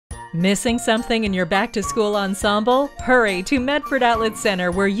Missing something in your back-to-school ensemble? Hurry to Medford Outlet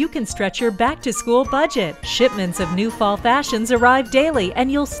Center where you can stretch your back-to-school budget. Shipments of new fall fashions arrive daily and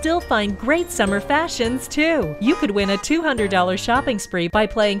you'll still find great summer fashions too. You could win a $200 shopping spree by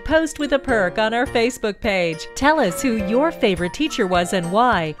playing Post with a Perk on our Facebook page. Tell us who your favorite teacher was and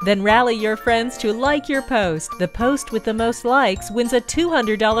why. Then rally your friends to like your post. The post with the most likes wins a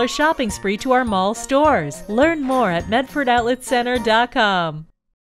 $200 shopping spree to our mall stores. Learn more at medfordoutletcenter.com.